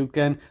 and you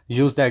can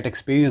use that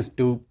experience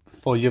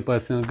for your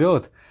personal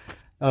growth.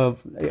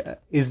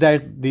 Is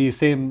that the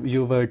same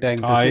you were trying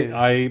to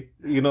say?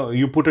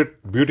 You put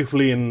it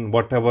beautifully in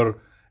whatever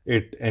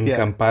it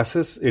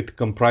encompasses. It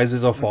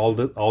comprises of all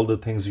the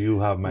things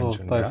you have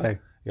mentioned.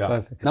 Perfect. Yeah.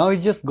 Perfect. Now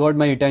it just got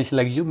my attention.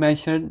 Like you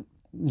mentioned,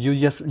 you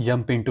just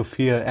jump into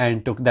fear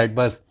and took that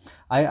bus.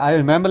 I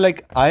remember,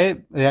 like, I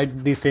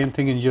read the same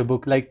thing in your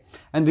book, like,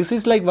 and this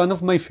is like one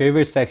of my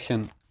favorite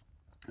section.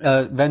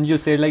 When you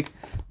say, like,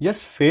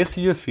 just face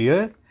your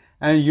fear,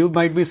 and you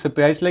might be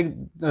surprised, like,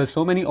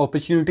 so many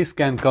opportunities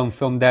can come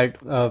from that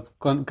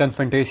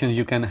confrontation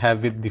you can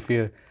have with the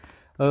fear.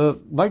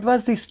 What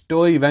was the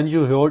story when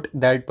you wrote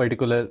that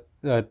particular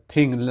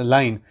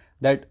line,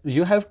 that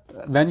you have,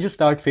 when you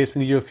start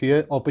facing your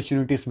fear,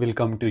 opportunities will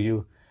come to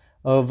you?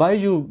 Why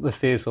you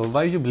say so?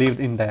 Why you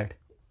believe in that?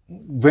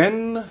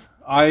 When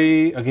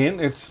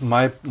it's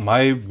my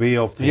way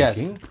of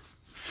thinking. Yes.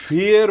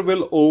 Fear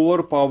will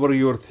overpower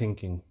your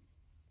thinking.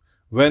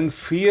 When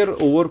fear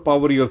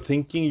overpower your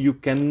thinking, you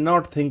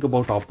cannot think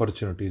about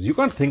opportunities. You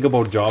can't think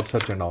about job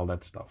search and all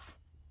that stuff,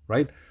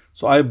 right?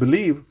 So I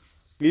believe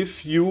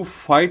if you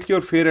fight your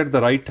fear at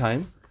the right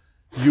time,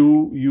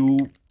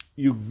 you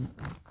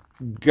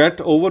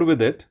get over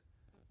with it,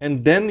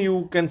 and then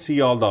you can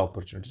see all the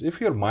opportunities. If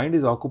your mind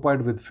is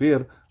occupied with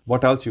fear,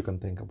 what else you can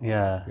think about?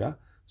 Yeah.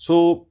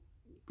 So,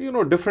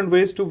 different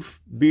ways to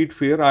beat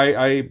fear.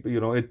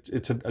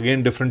 It's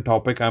again different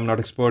topic. I'm not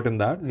expert in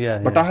that.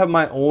 But I have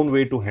my own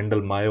way to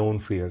handle my own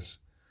fears.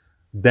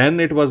 Then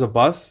it was a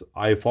bus.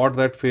 I fought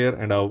that fear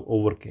and I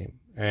overcame.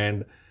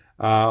 And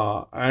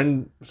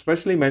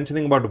especially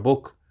mentioning about a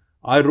book,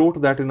 I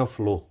wrote that in a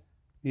flow.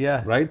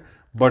 Yeah. Right.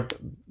 But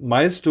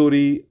my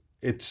story,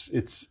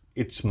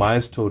 it's my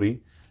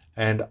story,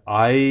 and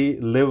I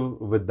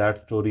live with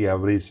that story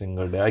every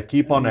single day. I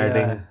keep on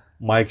adding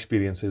my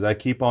experiences. I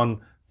keep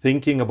on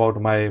thinking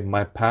about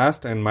my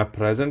past and my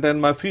present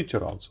and my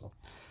future also.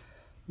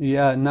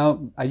 Yeah, now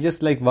I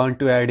just like want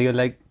to add here,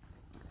 like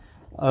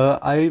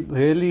I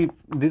really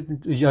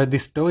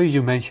this story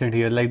you mentioned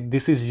here, like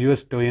this is your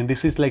story and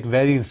this is like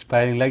very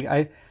inspiring. Like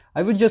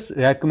I would just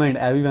recommend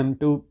everyone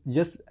to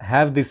just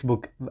have this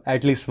book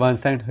at least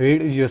once and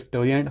read your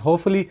story, and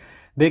hopefully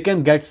they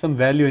can get some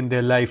value in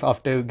their life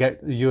after get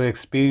your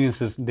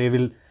experiences. They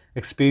will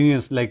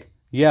experience like,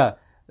 yeah,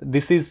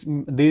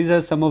 these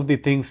are some of the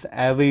things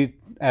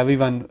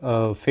everyone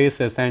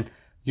faces, and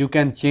you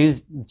can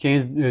change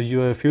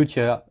your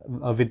future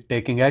with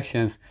taking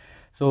actions.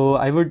 So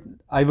I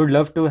would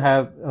love to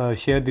have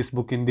share this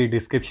book in the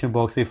description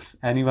box if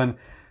anyone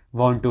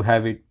want to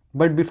have it.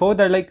 But before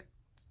that, like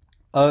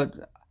uh,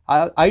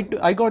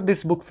 I got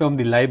this book from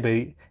the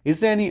library. Is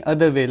there any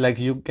other way like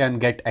you can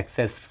get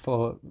access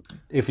for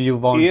if you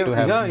want to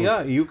have book?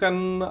 Yeah. You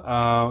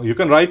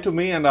can write to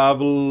me, and I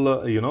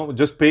will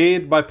just pay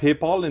it by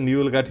PayPal, and you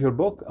will get your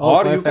book. Oh,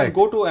 Or you can perfect.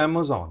 go to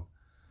Amazon.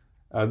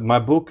 My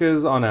book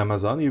is on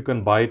Amazon. You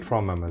can buy it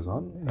from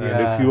Amazon. And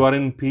if Yeah. you are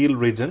in Peel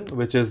region,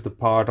 which is the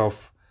part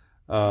of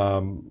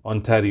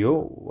Ontario,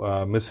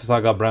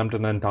 Mississauga,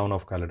 Brampton, and Town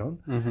of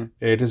Caledon,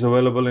 it is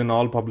available in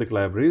all public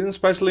libraries,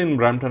 especially in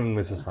Brampton and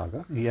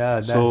Mississauga. Yeah,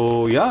 that's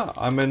So yeah,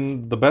 I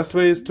mean the best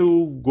way is to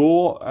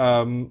go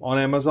on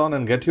Amazon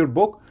and get your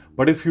book.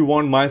 But if you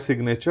want my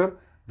signature,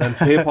 then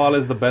PayPal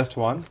is the best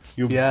one.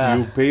 Yeah.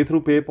 You pay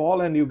through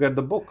PayPal and you get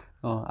the book.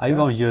 Oh, I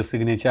want your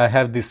signature. I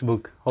have this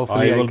book.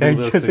 Hopefully, I I will get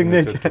do your the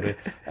signature signature. today.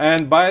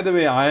 And by the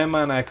way, I am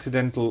an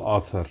accidental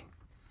author.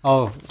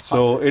 Oh, So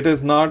it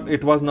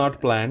was not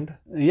planned.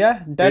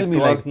 yeah. Tell me,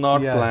 It was like,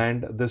 not yeah.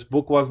 planned. This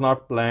book was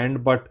not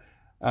planned, but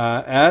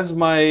as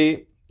my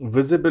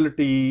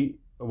visibility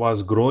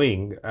was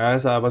growing,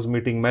 as I was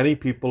meeting many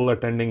people,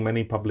 attending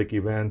many public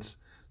events,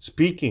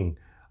 speaking,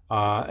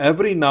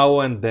 every now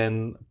and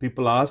then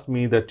people asked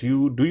me that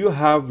do you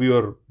have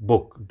your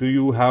book? Do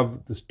you have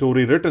the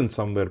story written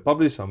somewhere,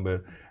 published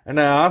somewhere? And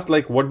I asked,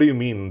 like, what do you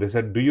mean? They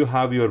said, do you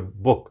have your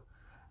book?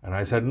 And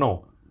I said, no.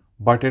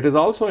 But it is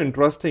also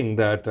interesting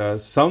that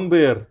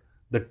somewhere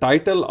the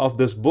title of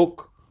this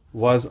book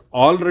was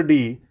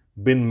already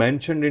been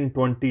mentioned in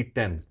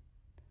 2010.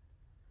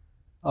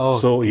 Oh,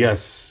 So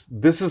yes,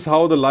 this is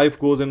how the life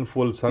goes in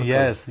full circle.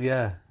 yes,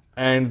 yeah.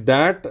 And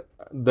that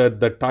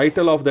the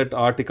title of that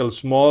article,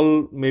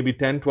 small, maybe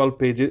 10, 12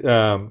 pages,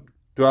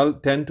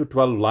 10 to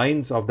 12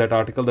 lines of that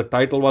article, the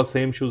title was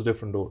Same Shoes,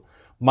 Different Door.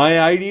 My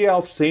idea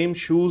of same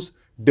shoes,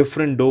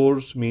 different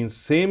doors means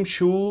same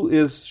shoe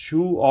is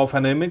shoe of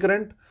an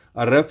immigrant,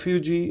 a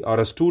refugee, or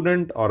a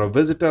student, or a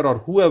visitor, or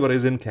whoever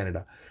is in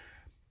Canada.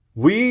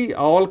 We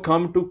all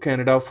come to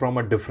Canada from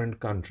a different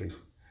country,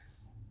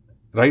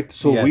 right?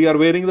 So Yes. we are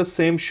wearing the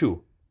same shoe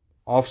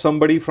of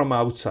somebody from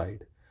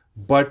outside,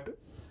 but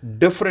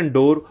different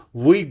door,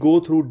 we go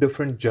through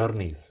different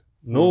journeys.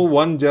 No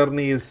one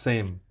journey is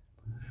same.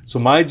 So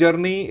my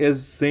journey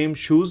is same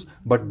shoes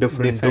but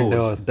different, Different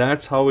doors. doors.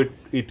 That's how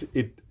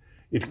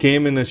it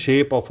came in a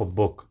shape of a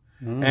book.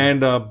 And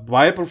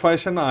by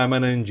profession, I am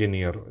an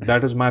engineer.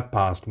 That is my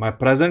past. My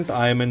present,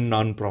 I am in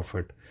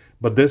non-profit.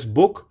 But this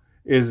book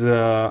is,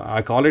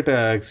 I call it an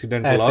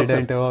accidental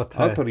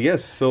Author.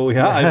 Yes. So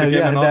yeah, I became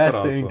Yeah, an author that's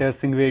also. an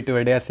interesting way to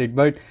address it.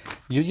 But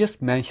you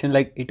just mentioned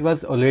like it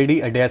was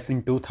already addressed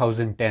in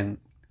 2010.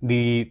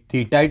 The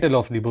title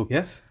of the book.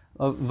 Yes.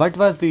 What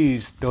was the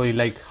story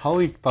like? How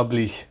it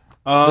published?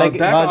 That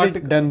was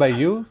article- it done by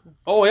you?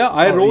 Oh yeah,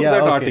 I Oh, wrote yeah,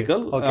 that okay,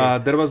 article.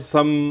 okay. There was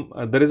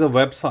there is a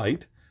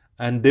website,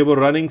 and they were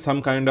running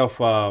some kind of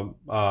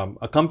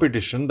a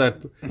competition that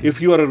if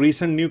you are a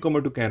recent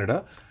newcomer to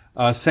Canada,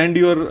 send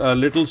your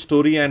little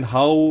story and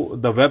how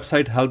the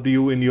website helped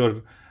you in your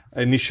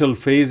initial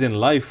phase in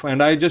life.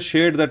 And I just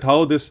shared that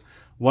how this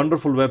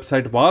wonderful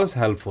website was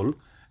helpful,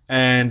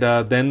 and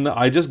then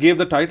I just gave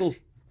the title,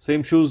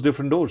 Same Shoes,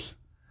 Different Doors.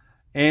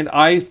 And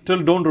I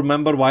still don't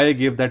remember why I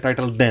gave that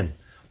title then.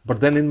 But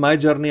then in my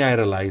journey, I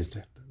realized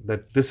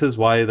that this is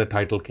why the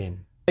title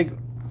came. Like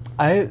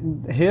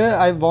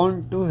I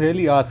want to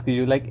really ask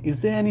you, like, is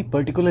there any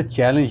particular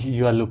challenge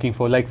you are looking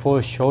for, like for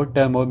a short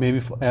term or maybe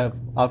for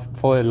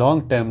a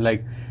long term?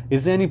 Like,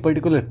 is there any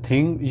particular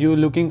thing you're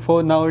looking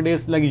for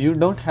nowadays? Like, you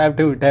don't have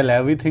to tell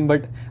everything,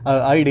 but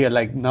idea,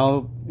 like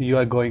now you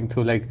are going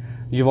through, like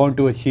you want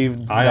to achieve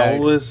I that.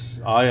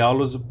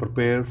 always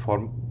prepare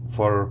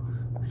for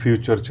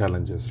future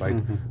challenges,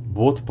 right?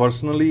 Both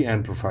personally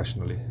and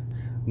professionally.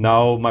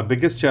 Now, my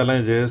biggest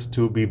challenge is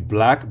to be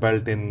black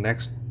belt in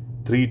next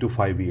 3 to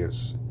 5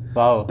 years.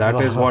 Wow. That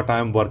is wow. what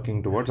I'm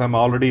working towards. I'm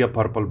already a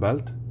purple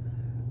belt,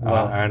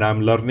 and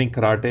I'm learning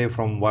karate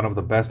from one of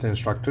the best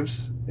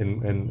instructors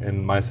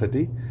in my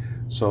city.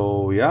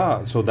 So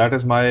yeah, so that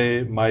is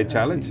my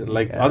challenge.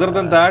 Like other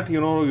than that,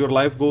 your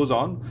life goes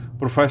on.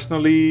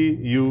 Professionally,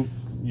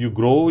 you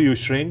grow, you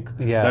shrink.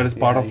 Yeah, That is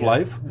part yeah, of yeah,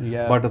 life.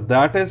 yeah. But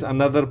that is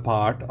another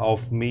part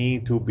of me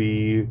to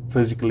be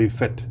physically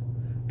fit,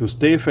 to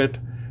stay fit,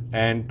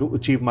 and to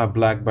achieve my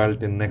black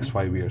belt in next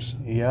 5 years.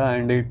 Yeah,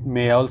 and it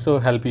may also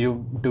help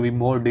you to be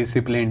more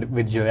disciplined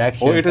with your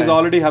actions. Oh, it is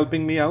already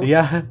helping me out.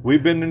 Yeah.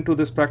 We've been into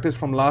this practice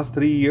from last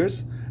 3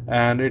 years,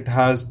 and it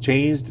has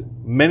changed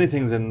many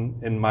things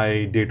in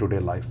my day-to-day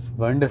life.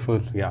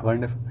 Wonderful. Yeah.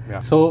 Wonderful.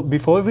 Yeah. So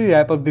before we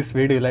wrap up this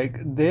video, like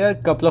there are a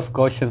couple of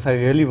questions I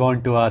really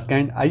want to ask,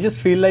 and I just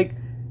feel like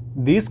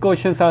these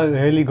questions are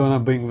really gonna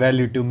bring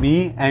value to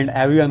me and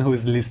everyone who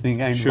is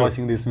listening and Sure.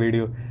 watching this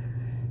video.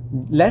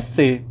 Let's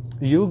say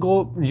you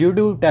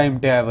do time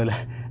travel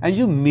and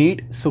you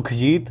meet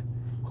Sukhjit,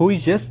 who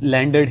is just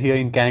landed here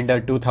in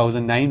Canada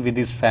 2009 with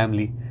his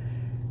family.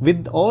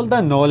 With all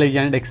the knowledge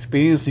and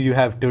experience you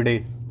have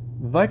today,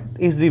 what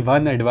is the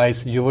one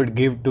advice you would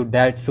give to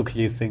that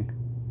Sukhjit Singh?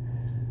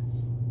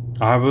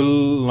 I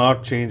will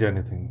not change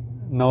anything.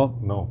 No,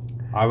 No,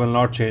 I will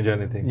not change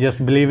anything.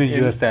 just believe in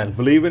yourself.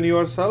 Believe in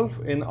yourself.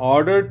 In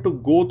order to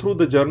go through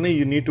the journey,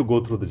 you need to go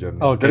through the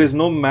journey. Okay. There is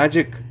no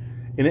magic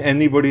in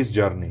anybody's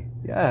journey.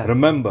 Yeah.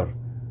 Remember,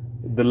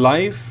 the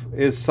life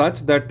is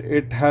such that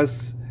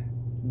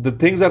the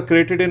things are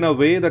created in a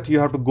way that you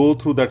have to go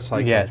through that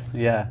cycle. Yes,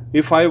 yeah.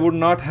 If I would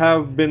not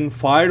have been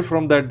fired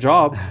from that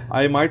job,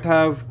 I might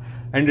have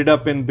ended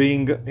up in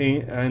being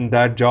in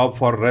that job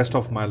for rest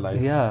of my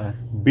life. Yeah.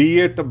 Be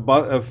it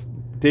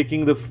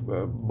taking the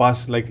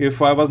bus, like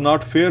if I was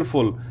not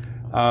fearful,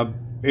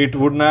 it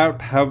would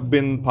not have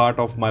been part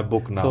of my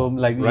book now. So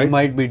like right? you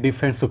might be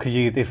different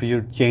Sukhjit if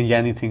you change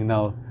anything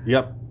now.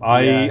 Yep.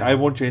 Yeah. I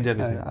won't change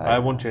anything. I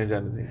won't change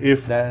anything.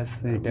 If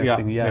That's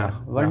interesting. Yeah, yeah.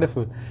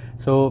 Wonderful.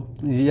 So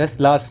just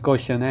last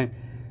question, and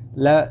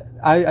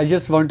I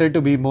just wanted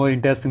to be more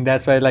interesting.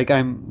 That's why like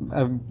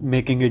I'm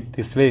making it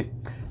this way.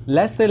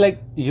 Let's say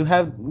like you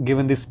have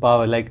given this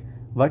power, like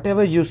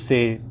whatever you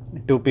say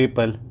to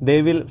people,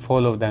 they will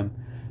follow them.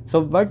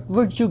 So what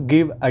would you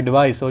give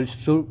advice or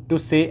to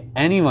say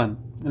anyone,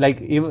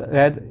 like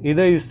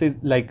either is it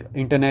like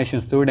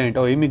international student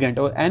or immigrant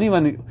or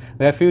anyone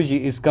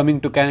refugee is coming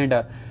to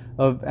Canada,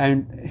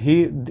 and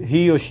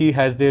he or she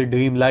has their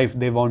dream life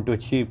they want to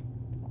achieve.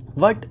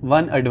 What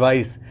one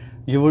advice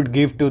you would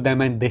give to them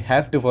and they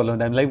have to follow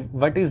them? Like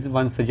what is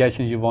one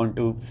suggestion you want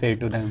to say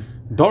to them?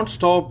 don't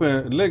stop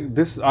like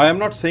this. I am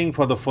not saying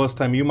for the first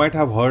time. You might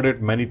have heard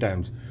it many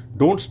times.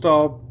 Don't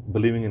stop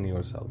believing in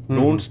yourself.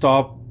 Don't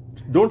stop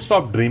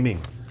dreaming.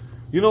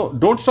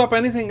 Don't stop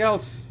anything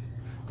else.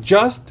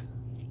 Just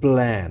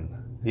plan.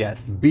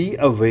 Yes. Be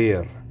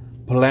aware,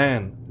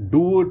 plan,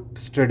 do it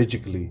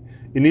strategically.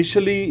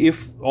 Initially,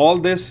 if all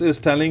this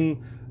is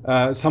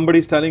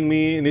somebody's telling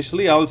me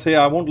initially, I will say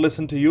I won't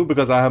listen to you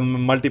because I have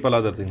multiple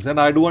other things, and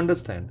I do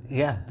understand.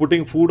 Yeah.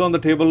 Putting food on the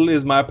table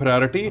is my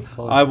priority.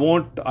 course.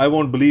 I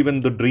won't believe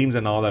in the dreams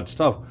and all that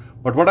stuff.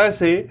 But what I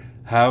say,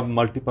 have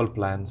multiple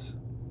plans.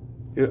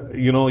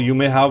 You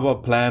may have a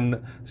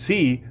plan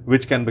C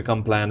which can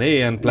become plan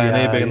A, and plan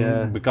A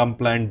can become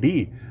plan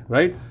D,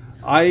 right?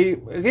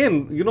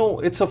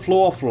 It's a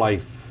flow of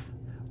life.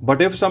 But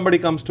if somebody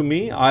comes to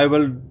me,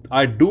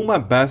 I do my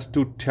best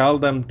to tell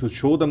them, to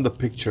show them the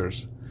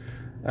pictures,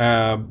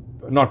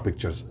 not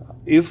pictures.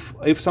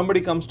 If somebody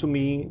comes to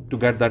me to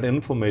get that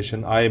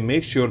information, I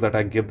make sure that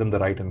I give them the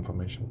right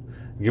information,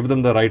 give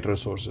them the right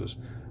resources.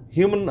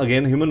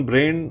 Human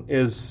brain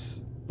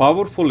is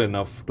powerful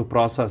enough to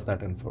process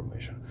that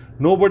information.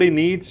 Nobody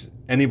needs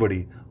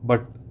anybody,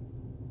 but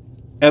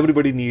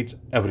everybody needs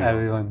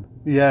everyone.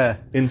 Yeah.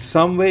 In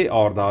some way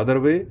or the other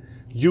way,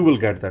 you will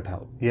get that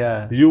help.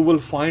 Yeah. You will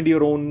find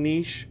your own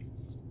niche.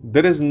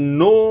 There is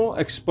no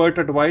expert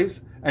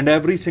advice, and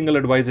every single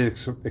advice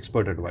is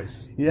expert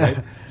advice. Yeah.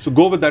 Right? So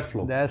go with that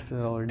flow. That's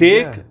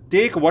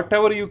Take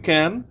whatever you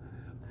can,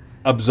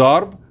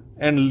 absorb,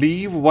 and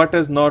leave what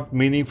is not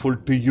meaningful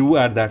to you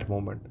at that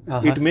moment.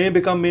 It may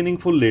become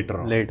meaningful later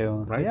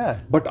on. Right? Yeah.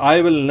 But I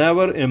will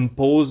never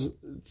impose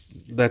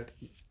that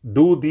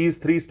do these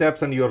 3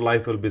 steps and your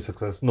life will be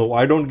success. No,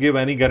 I don't give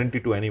any guarantee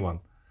to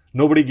anyone.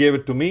 Nobody gave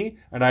it to me,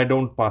 and I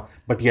don't pass.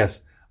 But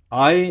yes,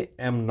 I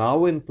am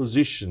now in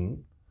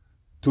position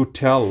to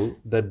tell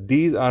that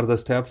these are the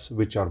steps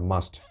which are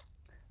must.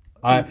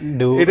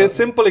 It is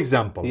simple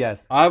example.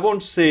 Yes. I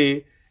won't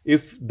say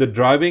if the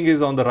driving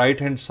is on the right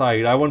hand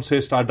side, I won't say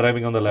start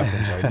driving on the left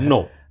hand side.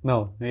 No.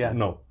 No. Yeah.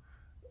 No.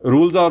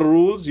 Rules are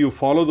rules. You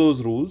follow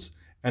those rules,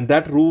 and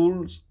that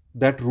rule,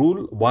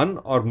 one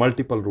or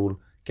multiple rule,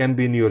 can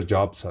be in your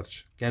job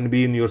search, can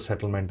be in your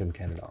settlement in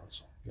Canada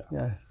also. Yeah.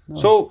 Yes. No.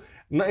 So,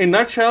 in a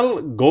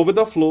nutshell, go with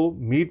the flow,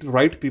 meet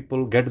right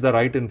people, get the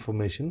right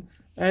information,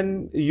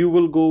 and you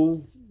will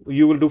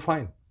do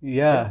fine.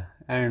 Yeah.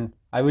 And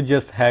I would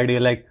just add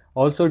here, like,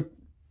 also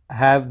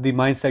have the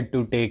mindset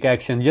to take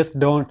action. Just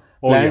don't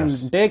plan.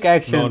 Yes. Take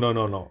action.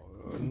 No.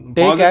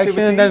 Take action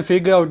and then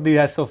figure out the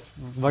rest of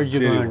what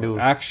you're going to do.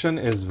 Action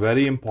is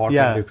very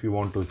important if you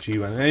want to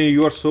achieve. And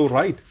you are so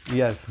right.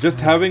 Yes.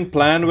 Just having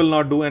plan will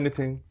not do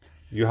anything.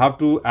 You have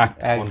to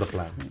act on the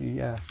plan.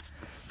 Yeah.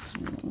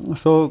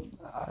 So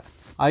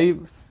I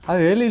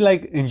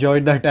really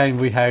enjoyed the time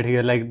we had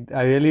here. Like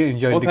I really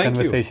enjoyed the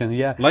conversation. You.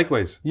 Yeah.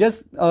 Likewise.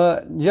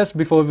 Just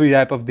before we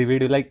wrap up the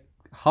video, like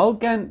how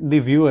can the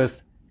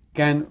viewers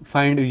can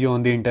find you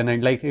on the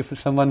internet? Like if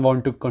someone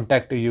want to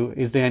contact you,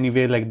 is there any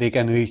way like they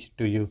can reach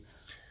to you?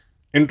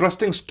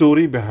 Interesting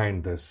story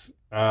behind this.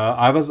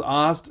 I was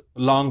asked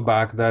long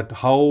back that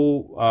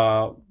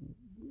how,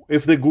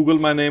 if they Google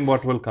my name,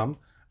 what will come?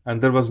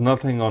 And there was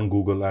nothing on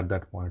Google at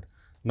that point.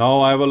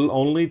 Now I will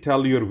only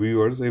tell your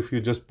viewers, if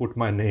you just put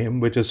my name,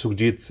 which is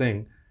Sukhjit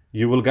Singh,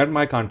 you will get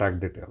my contact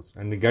details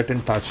and get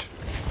in touch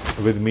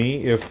with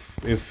me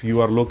if you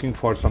are looking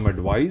for some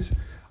advice.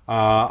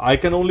 I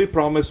can only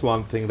promise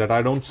one thing, that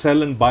I don't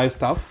sell and buy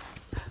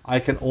stuff. I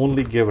can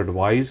only give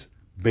advice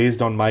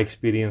based on my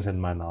experience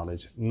and my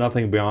knowledge.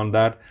 Nothing beyond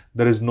that.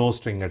 There is no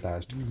string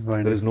attached.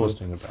 Wonderful. There is no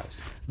string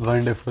attached.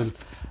 Wonderful.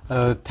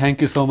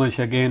 Thank you so much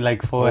again,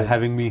 like for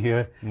having me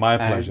here. My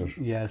pleasure.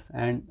 Yes,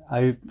 and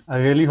I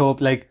really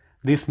hope like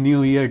this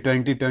new year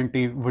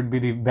 2020 would be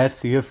the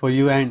best year for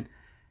you, and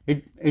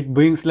it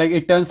brings like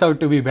it turns out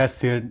to be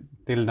best year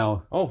till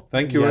now. Oh,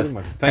 thank you very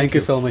much. Thank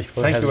you so much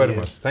for Thank having you very me.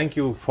 much. Thank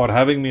you for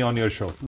having me on your show.